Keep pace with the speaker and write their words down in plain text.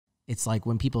It's like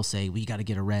when people say, well, you got to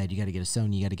get a red, you got to get a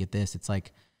Sony, you got to get this. It's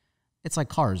like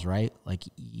cars, right? Like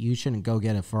you shouldn't go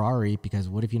get a Ferrari because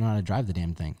what if you know how to drive the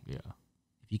damn thing? Yeah.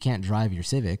 If you can't drive your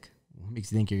Civic, what makes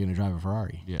you think you're going to drive a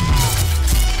Ferrari? Yeah.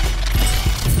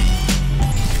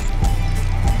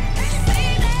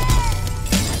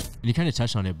 And you kind of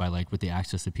touched on it by like with the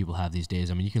access that people have these days.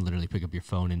 I mean, you can literally pick up your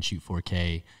phone and shoot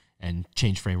 4K and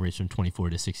change frame rates from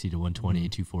 24 to 60 to 120,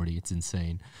 240. It's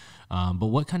insane. But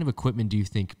what kind of equipment do you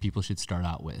think people should start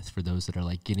out with for those that are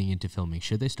like getting into filming?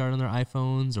 Should they start on their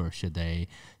iPhones or should they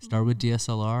start with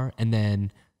DSLR? And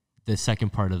then the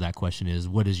second part of that question is,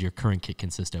 what does your current kit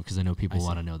consist of? Because I know people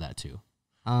want to know that too.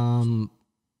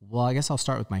 Well, I guess I'll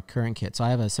start with my current kit. So I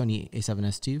have a Sony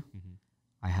a7S II.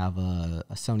 I have a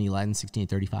Sony lens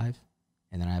 16-35,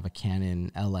 and then I have a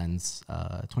Canon L lens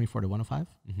 24-105,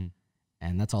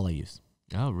 and that's all I use.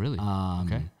 Oh, really?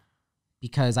 Okay.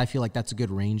 Because I feel like that's a good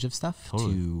range of stuff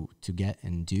Totally. to get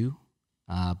and do.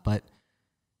 But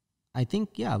I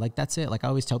think, yeah, like that's it. Like I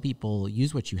always tell people,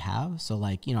 use what you have. So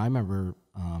like, you know, I remember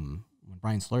when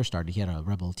Brian Slur started, he had a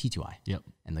Rebel T2i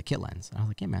and the kit lens. And I was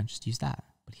like, hey man, just use that.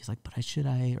 But he's like, but should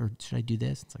I do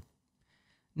this? It's like,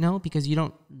 no, because you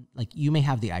don't, like, you may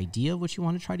have the idea of what you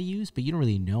want to try to use, but you don't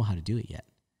really know how to do it yet.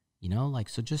 You know, like,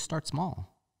 so just start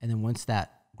small. And then once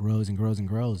that grows and grows and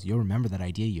grows, you'll remember that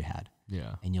idea you had.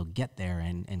 Yeah. And you'll get there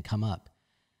and come up.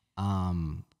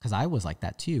 Because I was like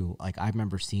that too. Like, I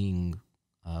remember seeing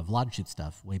Vlad shoot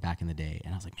stuff way back in the day.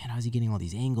 And I was like, man, how is he getting all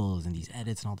these angles and these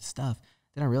edits and all this stuff?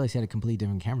 Then I realized he had a completely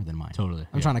different camera than mine. Totally.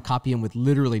 I'm trying to copy him with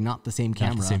literally not the same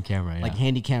camera. Not the same camera, yeah. Like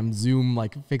Handycam, zoom,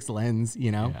 like fixed lens,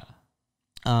 you know? Yeah.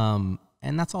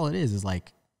 And that's all it is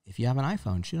like, if you have an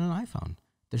iPhone, shoot on an iPhone.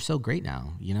 They're so great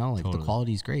now, you know, like the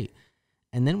quality is great.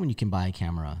 And then when you can buy a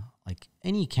camera, like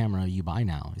any camera you buy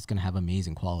now is going to have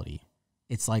amazing quality.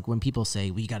 It's like when people say,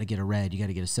 well, you got to get a red, you got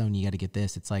to get a Sony, you got to get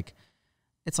this. It's like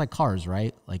cars,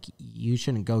 right? Like you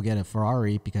shouldn't go get a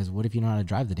Ferrari because what if you know how to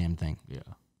drive the damn thing? Yeah.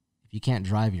 If you can't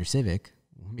drive your Civic,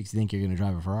 what makes you think you're going to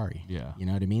drive a Ferrari? Yeah. You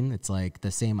know what I mean? It's like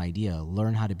the same idea.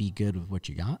 Learn how to be good with what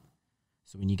you got.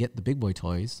 So when you get the big boy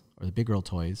toys or the big girl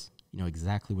toys, you know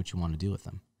exactly what you want to do with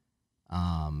them.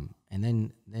 And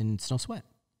then it's no sweat.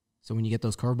 So when you get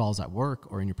those curveballs at work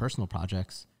or in your personal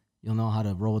projects, you'll know how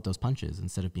to roll with those punches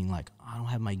instead of being like, oh, I don't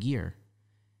have my gear.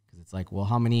 Because it's like, well,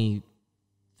 how many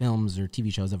films or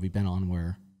TV shows have we been on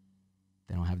where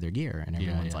they don't have their gear? And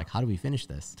everyone's like, how do we finish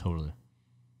this? Totally.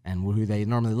 And who they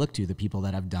normally look to, the people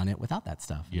that have done it without that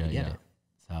stuff. Yeah, to get it.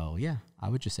 So, yeah, I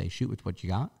would just say shoot with what you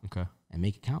got Okay. and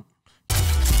make it count.